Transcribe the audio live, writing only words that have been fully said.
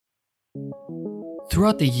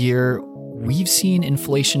Throughout the year, we've seen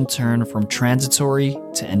inflation turn from transitory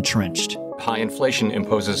to entrenched. High inflation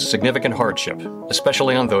imposes significant hardship,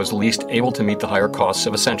 especially on those least able to meet the higher costs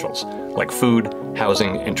of essentials, like food,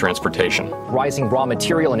 housing, and transportation. Rising raw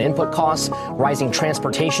material and input costs, rising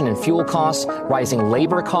transportation and fuel costs, rising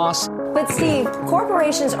labor costs. But Steve,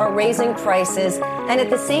 corporations are raising prices, and at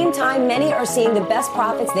the same time, many are seeing the best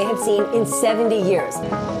profits they have seen in 70 years.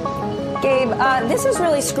 Gabe, this is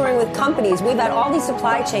really screwing with companies. We've had all these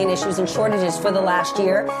supply chain issues and shortages for the last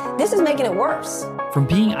year. This is making it worse. From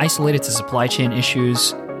being isolated to supply chain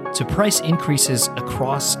issues to price increases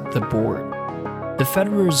across the board, the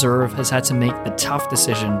Federal Reserve has had to make the tough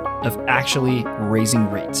decision of actually raising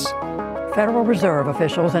rates. Federal Reserve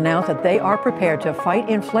officials announced that they are prepared to fight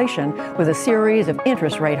inflation with a series of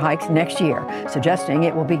interest rate hikes next year, suggesting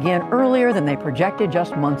it will begin earlier than they projected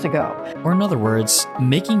just months ago. Or in other words,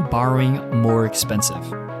 making borrowing more expensive.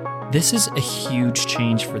 This is a huge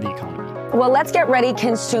change for the economy. Well, let's get ready,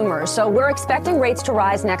 consumers. So we're expecting rates to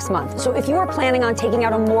rise next month. So if you are planning on taking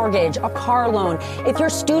out a mortgage, a car loan, if your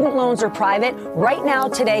student loans are private, right now,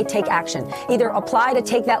 today, take action. Either apply to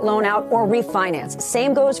take that loan out or refinance.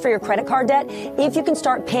 Same goes for your credit card debt. If you can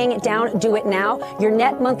start paying it down, do it now. Your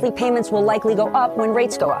net monthly payments will likely go up when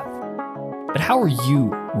rates go up. But how are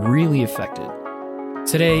you really affected?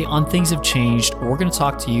 Today on Things Have Changed, we're going to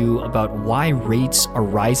talk to you about why rates are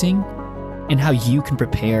rising and how you can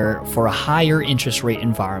prepare for a higher interest rate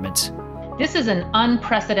environment. This is an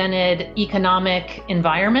unprecedented economic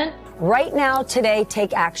environment. Right now, today,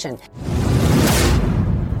 take action.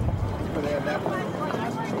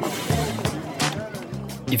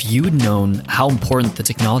 If you had known how important the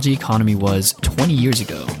technology economy was 20 years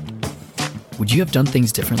ago, would you have done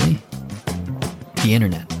things differently? The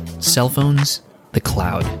internet, cell phones, the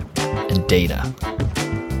cloud, and data.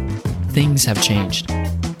 Things have changed,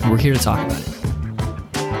 and we're here to talk about it.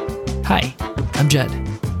 Hi, I'm Jed.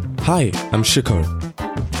 Hi, I'm Shikhar.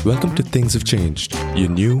 Welcome to Things Have Changed, your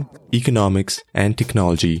new economics and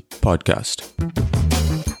technology podcast.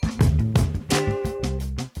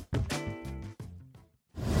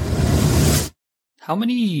 How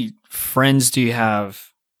many friends do you have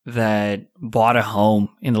that bought a home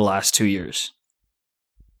in the last 2 years?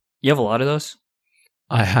 You have a lot of those?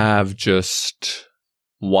 I have just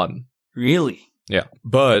one. Really? Yeah.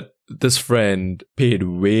 But this friend paid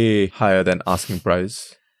way higher than asking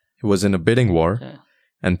price. He was in a bidding war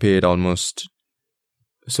and paid almost.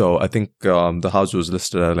 So I think the house was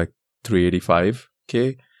listed at like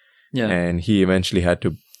 385K. Yeah. And he eventually had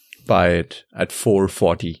to buy it at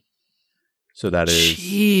 440. So that is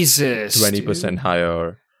Jesus, 20% dude.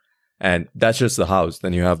 higher. And that's just the house.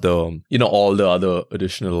 Then you have the, all the other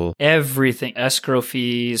additional. Everything, escrow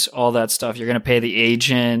fees, all that stuff. You're going to pay the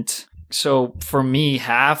agent. So for me,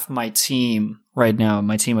 half my team right now,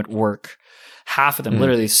 my team at work, half of them,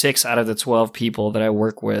 literally 6 out of the 12 people that I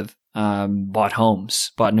work with, bought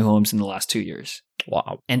new homes in the last 2 years.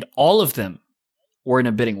 Wow. And all of them were in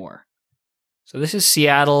a bidding war. So this is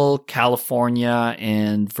Seattle, California,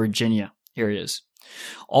 and Virginia areas.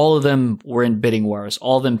 All of them were in bidding wars.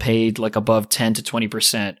 All of them paid like above 10 to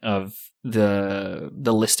 20% of the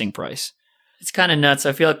listing price. It's kind of nuts.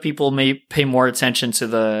 I feel like people may pay more attention to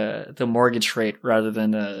the mortgage rate rather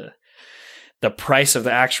than the price of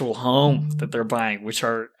the actual home that they're buying, which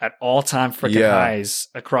are at all-time freaking highs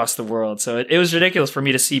across the world. So it was ridiculous for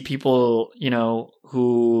me to see people,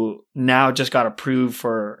 who now just got approved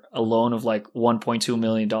for a loan of like $1.2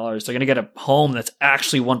 million. They're going to get a home that's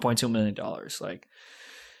actually $1.2 million. Like,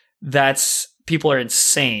 people are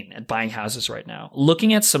insane at buying houses right now.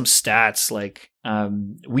 Looking at some stats, like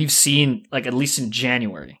we've seen, like at least in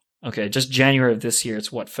January, just January of this year,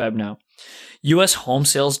 it's Feb now. U.S. home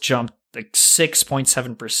sales jumped like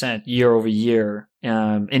 6.7% year over year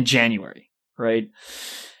in January, right?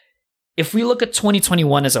 If we look at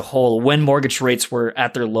 2021 as a whole, when mortgage rates were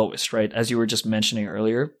at their lowest, right, as you were just mentioning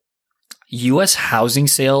earlier, U.S. housing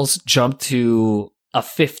sales jumped to a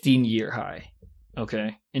 15-year high,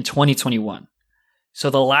 in 2021. So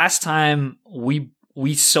the last time we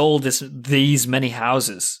sold these many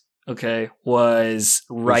houses, was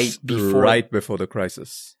right before the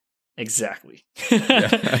crisis. Exactly.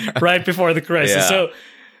 Right before the crisis. Yeah. So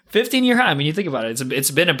 15-year high. I mean, you think about it.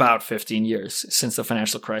 It's been about 15 years since the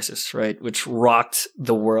financial crisis, right? Which rocked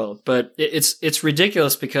the world. But it's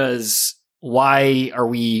ridiculous because why are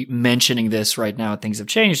we mentioning this right now? Things have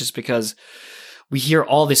changed. It's because we hear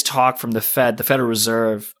all this talk from the Federal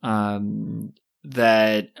Reserve,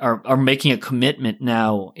 that are making a commitment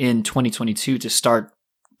now in 2022 to start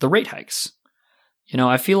the rate hikes.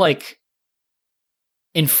 I feel like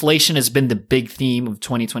inflation has been the big theme of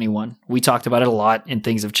 2021. We talked about it a lot, and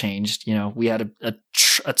things have changed. We had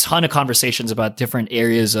a ton of conversations about different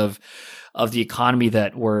areas of the economy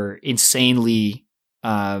that were insanely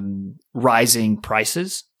rising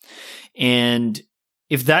prices. And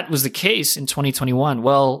if that was the case in 2021,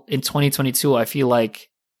 well, in 2022, I feel like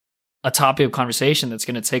a topic of conversation that's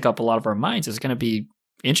going to take up a lot of our minds is going to be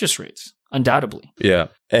interest rates, undoubtedly. Yeah.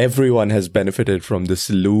 Everyone has benefited from this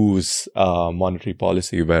loose monetary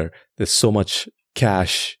policy where there's so much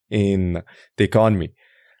cash in the economy.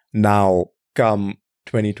 Now, come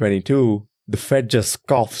 2022, the Fed just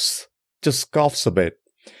scoffs a bit.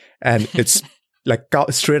 And it's like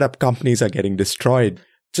straight up companies are getting destroyed.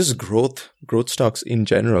 Just growth stocks in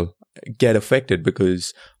general get affected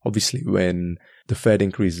because obviously when the Fed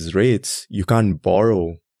increases rates, you can't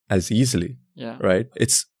borrow as easily. Yeah. Right?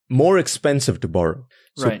 It's more expensive to borrow.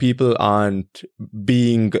 So Right. people aren't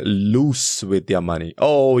being loose with their money.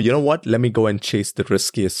 Oh, you know what? Let me go and chase the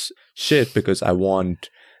riskiest shit because I want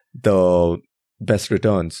the best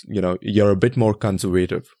returns. You're a bit more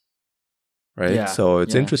conservative. Right? Yeah. So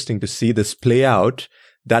it's Yeah. interesting to see this play out.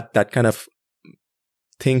 That kind of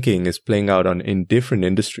thinking is playing out in different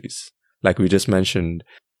industries. Like we just mentioned,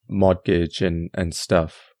 mortgage and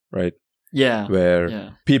stuff, right? Yeah.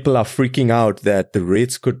 Where people are freaking out that the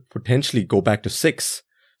rates could potentially go back to 6.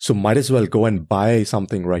 So might as well go and buy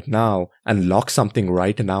something right now and lock something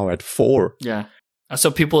right now at 4. Yeah. That's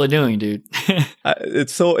what people are doing, dude.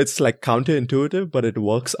 It's like counterintuitive, but it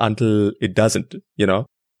works until it doesn't,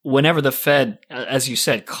 Whenever the Fed, as you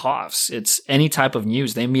said, coughs, it's any type of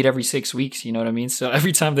news. They meet every 6 weeks, you know what I mean? So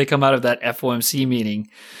every time they come out of that FOMC meeting,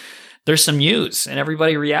 there's some news and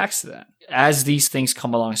everybody reacts to that. As these things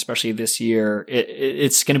come along, especially this year,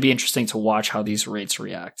 it's going to be interesting to watch how these rates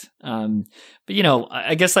react. But,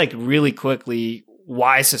 I guess like really quickly,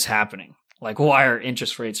 why is this happening? Like, why are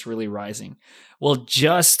interest rates really rising? Well,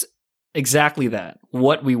 just exactly that.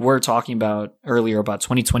 What we were talking about earlier about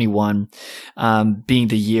 2021 being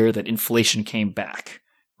the year that inflation came back,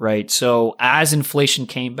 right? So as inflation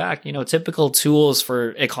came back, typical tools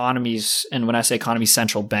for economies, and when I say economies,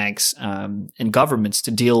 central banks and governments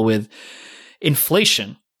to deal with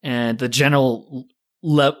inflation and the general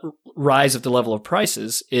rise of the level of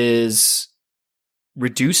prices is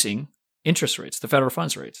reducing interest rates, the federal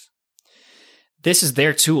funds rates. This is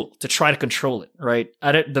their tool to try to control it, right?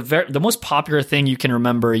 The most popular thing you can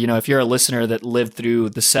remember, if you're a listener that lived through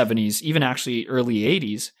the 70s, even actually early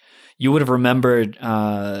 80s, you would have remembered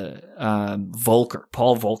Paul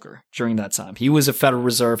Volcker during that time. He was a Federal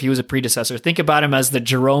Reserve. He was a predecessor. Think about him as the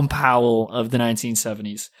Jerome Powell of the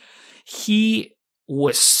 1970s. He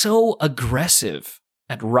was so aggressive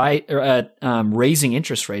at raising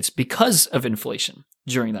interest rates because of inflation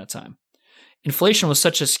during that time. Inflation was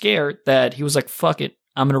such a scare that he was like, fuck it,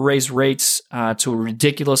 I'm going to raise rates to a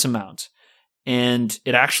ridiculous amount. And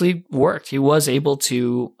it actually worked. He was able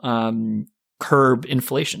to curb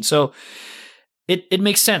inflation. So it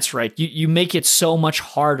makes sense, right? You make it so much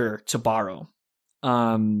harder to borrow.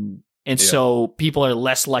 So people are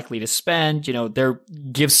less likely to spend, there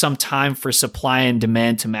gives some time for supply and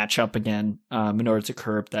demand to match up again in order to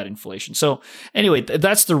curb that inflation. So anyway,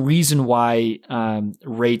 that's the reason why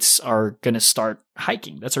rates are going to start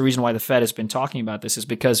hiking. That's the reason why the Fed has been talking about this, is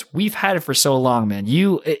because we've had it for so long, man.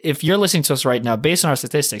 If you're listening to us right now, based on our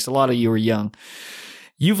statistics, a lot of you are young.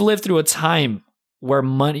 You've lived through a time where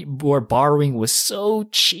borrowing was so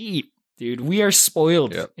cheap. Dude, we are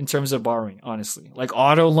spoiled in terms of borrowing, honestly. Like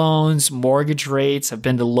auto loans, mortgage rates have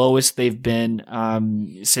been the lowest they've been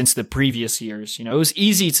since the previous years. It was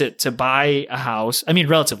easy to buy a house. I mean,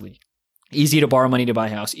 relatively easy to borrow money to buy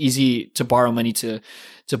a house, easy to borrow money to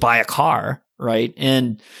buy a car, right?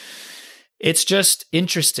 And it's just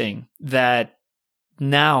interesting that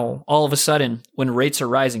now, all of a sudden, when rates are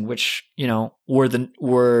rising, which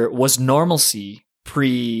was normalcy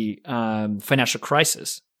pre financial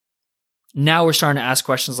crisis. Now we're starting to ask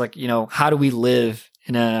questions like, how do we live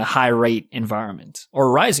in a high rate environment or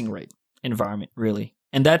rising rate environment, really?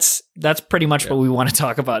 And that's pretty much what we want to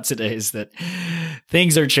talk about today, is that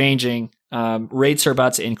things are changing. Rates are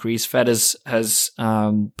about to increase. Fed has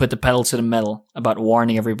put the pedal to the metal about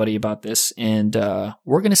warning everybody about this. And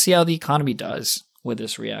we're going to see how the economy does with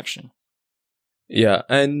this reaction. Yeah.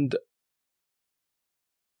 And,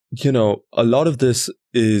 a lot of this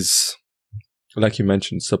is, like you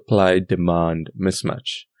mentioned, supply-demand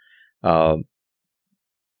mismatch.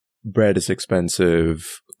 Bread is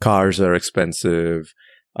expensive, cars are expensive,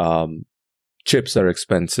 chips are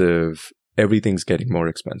expensive, everything's getting more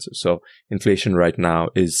expensive. So inflation right now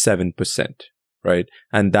is 7%, right?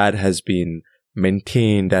 And that has been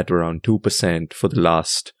maintained at around 2% for the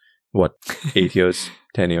last, 8 years,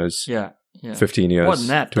 10 years, Yeah. 15 years, More than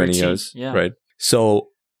that, 20 13, years, yeah. right? So,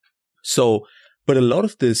 but a lot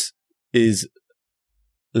of this is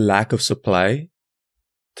lack of supply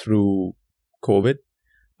through COVID,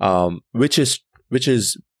 which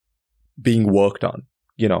is being worked on,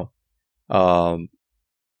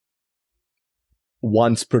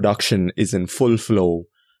 once production is in full flow,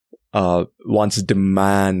 once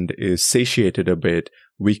demand is satiated a bit,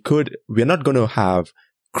 we're not going to have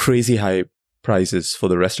crazy high prices for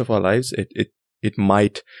the rest of our lives. It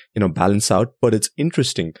might, balance out, but it's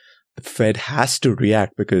interesting. The Fed has to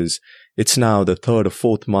react because it's now the third or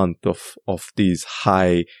fourth month of these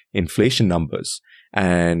high inflation numbers.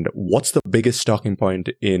 And what's the biggest talking point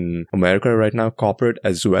in America right now, corporate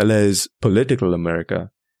as well as political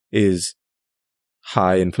America, is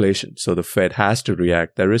high inflation. So the Fed has to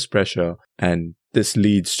react. There is pressure, and this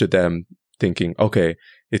leads to them thinking, okay,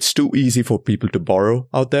 it's too easy for people to borrow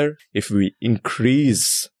out there. If we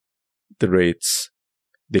increase the rates,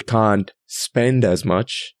 they can't spend as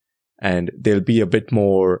much, and they'll be a bit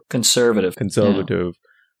more conservative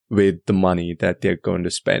with the money that they're going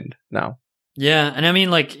to spend now. Yeah. And I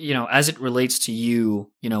mean, as it relates to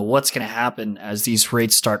you, what's going to happen as these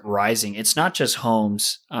rates start rising? It's not just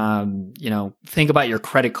homes. Think about your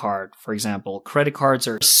credit card, for example. Credit cards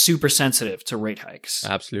are super sensitive to rate hikes.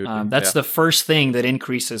 Absolutely. That's the first thing that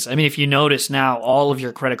increases. I mean, if you notice now, all of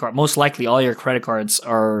your credit card, most likely all your credit cards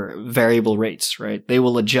are variable rates, right? They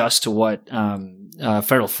will adjust to what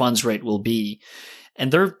federal funds rate will be.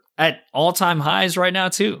 And they're at all-time highs right now,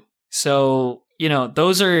 too. So,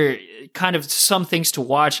 those are kind of some things to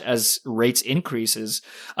watch as rates increases.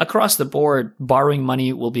 Across the board, borrowing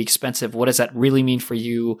money will be expensive. What does that really mean for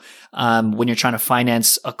you? When you're trying to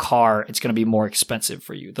finance a car, it's going to be more expensive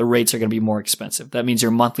for you. The rates are going to be more expensive. That means your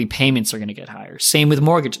monthly payments are going to get higher. Same with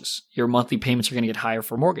mortgages. Your monthly payments are going to get higher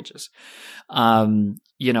for mortgages.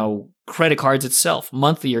 Credit cards itself,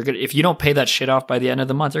 monthly, if you don't pay that shit off by the end of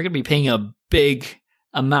the month, you're going to be paying a big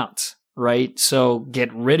amount. Right? So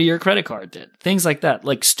get rid of your credit card debt. Things like that.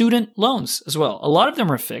 Like student loans as well. A lot of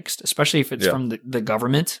them are fixed, especially if it's from the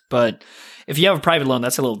government. But if you have a private loan,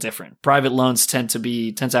 that's a little different. Private loans tend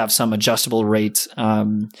to have some adjustable rate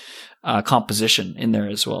composition in there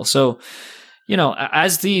as well. So,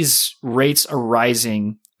 as these rates are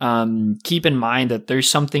rising, keep in mind that there's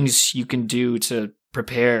some things you can do to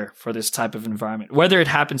prepare for this type of environment, whether it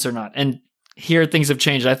happens or not. And here things have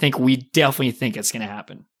changed. I think we definitely think it's going to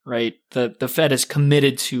happen. Right. The Fed is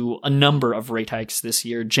committed to a number of rate hikes this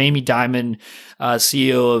year. Jamie Dimon,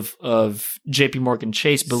 CEO of JP Morgan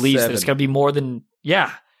Chase, believes that it's going to be more than,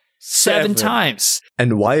 seven times.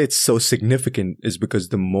 And why it's so significant is because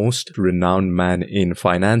the most renowned man in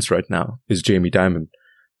finance right now is Jamie Dimon,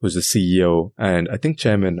 who's the CEO and I think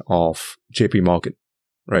chairman of JP Morgan,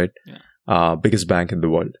 right? Yeah. Biggest bank in the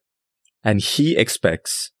world. And he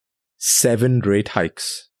expects 7 rate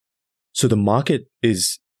hikes. So the market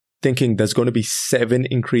is thinking there's going to be 7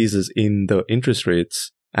 increases in the interest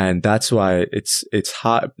rates. And that's why it's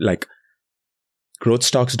hard. Like, growth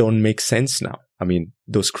stocks don't make sense now. I mean,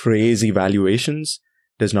 those crazy valuations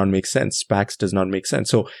does not make sense. SPACs does not make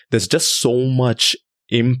sense. So there's just so much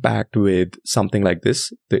impact with something like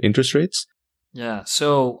this, the interest rates. Yeah.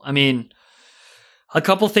 So, I mean, a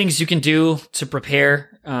couple things you can do to prepare,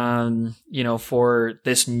 for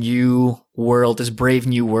this new world, this brave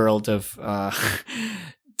new world of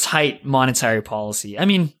tight monetary policy. I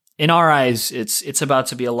mean, in our eyes, it's about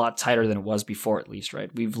to be a lot tighter than it was before, at least, right?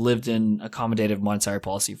 We've lived in accommodative monetary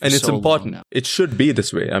policy for so long now. And it's important. It should be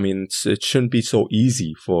this way. I mean, it shouldn't be so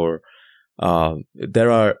easy for.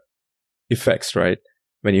 There are effects, right?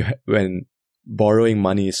 When borrowing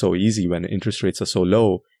money is so easy, when interest rates are so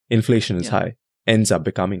low, inflation is high. Ends up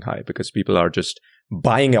becoming high because people are just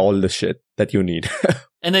buying all the shit that you need.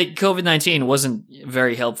 And the COVID-19 wasn't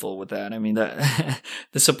very helpful with that. I mean, the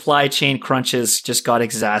supply chain crunches just got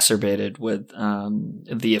exacerbated with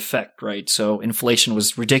the effect, right? So inflation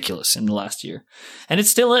was ridiculous in the last year. And it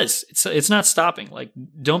still is. It's not stopping. Like,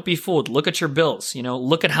 don't be fooled. Look at your bills.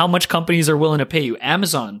 Look at how much companies are willing to pay you.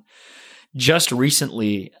 Amazon just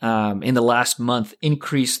recently, in the last month,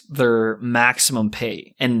 increased their maximum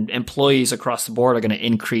pay, and employees across the board are going to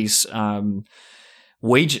increase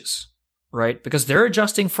wages, right? Because they're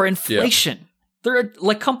adjusting for inflation. Yeah.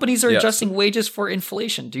 Companies are adjusting wages for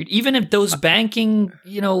inflation, dude. Even if those banking,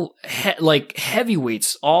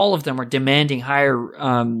 heavyweights, all of them are demanding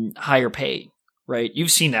higher pay, right?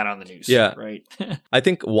 You've seen that on the news, right? I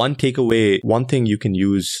think one thing you can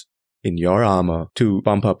use in your armor to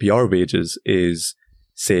bump up your wages is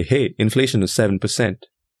say, hey, inflation is 7%.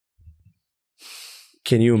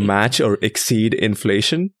 can you match or exceed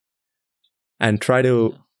inflation and try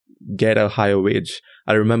to get a higher wage?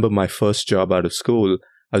 I remember my first job out of school,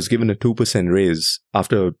 I was given a 2% raise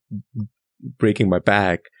after breaking my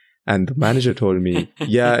back. And the manager told me,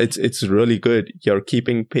 yeah, it's really good. You're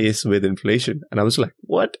keeping pace with inflation. And I was like,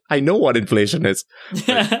 what? I know what inflation is.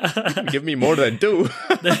 Like, give me more than 2.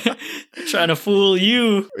 They're trying to fool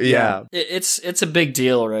you. Yeah. It's a big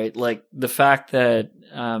deal, right? Like the fact that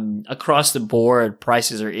across the board,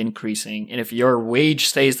 prices are increasing. And if your wage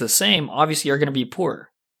stays the same, obviously you're going to be poor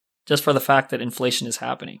just for the fact that inflation is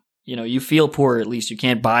happening. You know, you feel poor, at least. You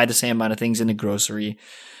can't buy the same amount of things in the grocery.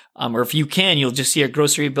 Or if you can, you'll just see your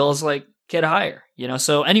grocery bills like get higher, you know?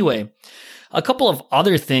 So anyway, a couple of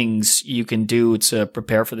other things you can do to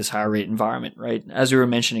prepare for this higher rate environment, right? As we were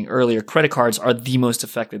mentioning earlier, credit cards are the most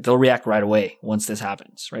effective. They'll react right away once this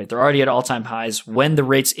happens, right? They're already at all-time highs. When the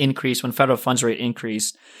rates increase, when federal funds rate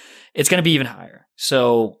increase, it's going to be even higher.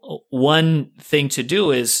 So one thing to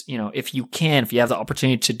do is, you know, if you have the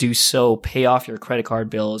opportunity to do so, pay off your credit card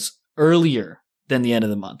bills earlier than the end of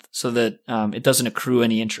the month so that it doesn't accrue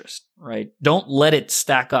any interest, right? Don't let it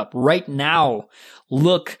stack up. Right now,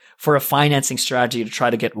 look for a financing strategy to try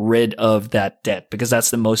to get rid of that debt because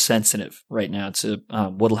that's the most sensitive right now to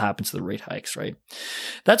what'll happen to the rate hikes, right?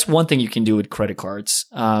 That's one thing you can do with credit cards.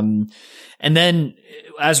 And then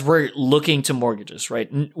as we're looking to mortgages, right?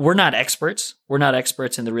 We're not experts. We're not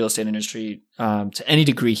experts in the real estate industry to any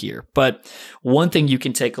degree here. But one thing you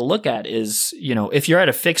can take a look at is, you know, if you're at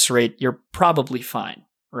a fixed rate, you're probably fine,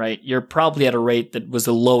 right? You're probably at a rate that was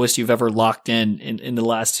the lowest you've ever locked in the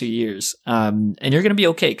last 2 years. And you're going to be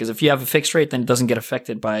okay because if you have a fixed rate, then it doesn't get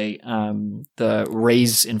affected by the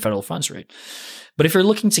raise in federal funds rate. But if you're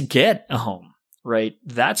looking to get a home, right,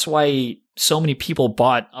 that's why so many people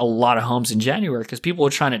bought a lot of homes in January because people were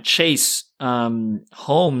trying to chase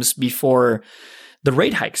homes before the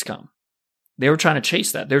rate hikes come. They were trying to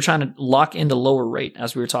chase that. They were trying to lock in the lower rate,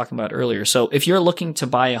 as we were talking about earlier. So if you're looking to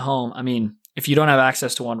buy a home, I mean, if you don't have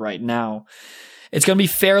access to one right now, it's going to be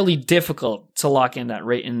fairly difficult to lock in that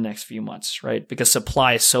rate in the next few months, right? Because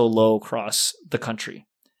supply is so low across the country.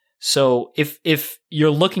 So if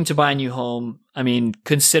you're looking to buy a new home, I mean,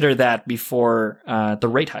 consider that before the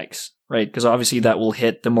rate hikes, right? Because obviously that will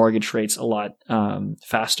hit the mortgage rates a lot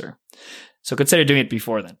faster. So consider doing it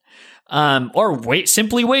before then. Or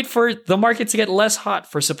simply wait for the market to get less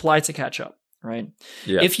hot for supply to catch up, right?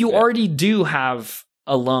 Yeah, if you already do have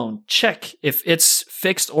a loan, check if it's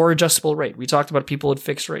fixed or adjustable rate. We talked about people with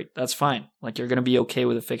fixed rate. That's fine. Like you're going to be okay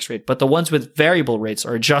with a fixed rate. But the ones with variable rates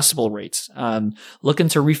or adjustable rates, look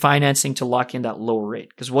into refinancing to lock in that lower rate.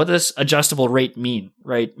 Because what does adjustable rate mean,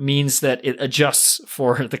 right? Means that it adjusts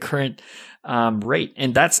for the current rate.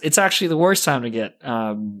 And it's actually the worst time to get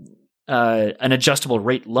an adjustable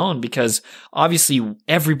rate loan because obviously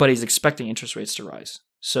everybody's expecting interest rates to rise.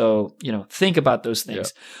 So, you know, think about those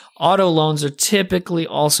things. Yeah. Auto loans are typically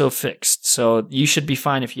also fixed. So you should be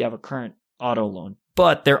fine if you have a current auto loan.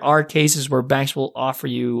 But there are cases where banks will offer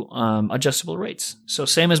you adjustable rates. So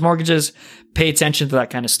same as mortgages, pay attention to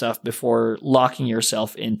that kind of stuff before locking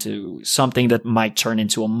yourself into something that might turn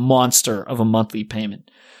into a monster of a monthly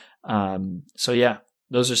payment. So yeah,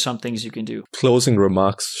 those are some things you can do. Closing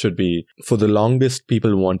remarks should be, for the longest,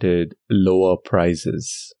 people wanted lower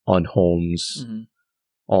prices on homes,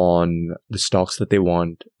 on the stocks that they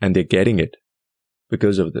want, and they're getting it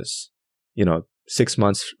because of this. You know, 6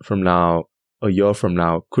 months from now, a year from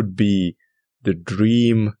now could be the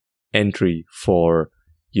dream entry for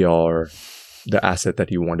the asset that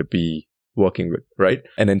you want to be working with, right?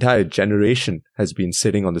 An entire generation has been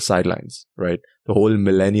sitting on the sidelines, right? The whole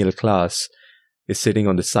millennial class is sitting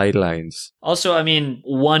on the sidelines. Also, I mean,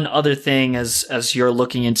 one other thing as you're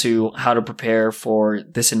looking into how to prepare for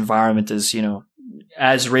this environment is, you know,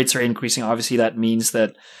 as rates are increasing, obviously that means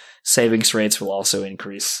that savings rates will also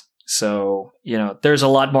increase. So, you know, there's a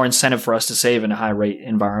lot more incentive for us to save in a high rate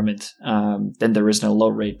environment than there is in a low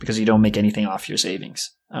rate because you don't make anything off your savings.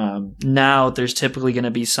 Now there's typically going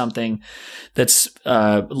to be something that's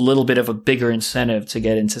a little bit of a bigger incentive to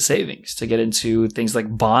get into savings, to get into things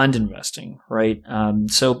like bond investing, right?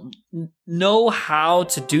 So know how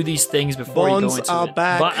to do these things before you go into it. Bonds are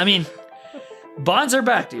back. I mean, bonds are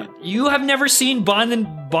back, dude. You have never seen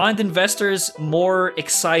bond investors more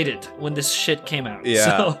excited when this shit came out. Yeah.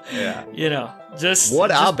 So, you know, just pay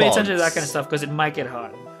attention to that kind of stuff because it might get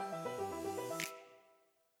hot.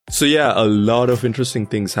 So yeah, a lot of interesting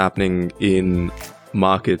things happening in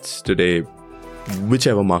markets today,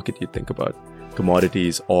 whichever market you think about.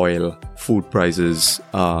 Commodities, oil, food prices,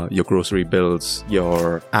 your grocery bills,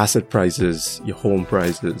 your asset prices, your home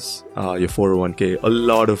prices, your 401k, a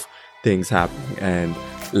lot of things happening. And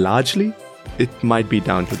largely, it might be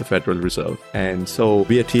down to the Federal Reserve. And so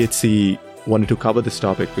we at THC wanted to cover this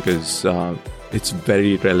topic because it's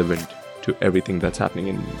very relevant to everything that's happening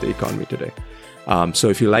in the economy today. So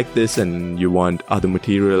if you like this and you want other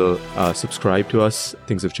material, subscribe to us,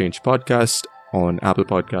 Things Have Changed podcast on Apple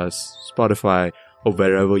Podcasts, Spotify, or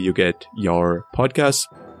wherever you get your podcasts.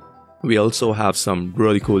 We also have some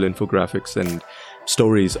really cool infographics and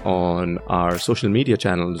stories on our social media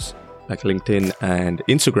channels like LinkedIn and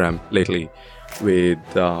Instagram lately, with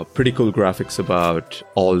pretty cool graphics about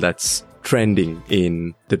all that's trending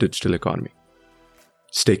in the digital economy.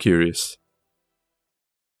 Stay curious.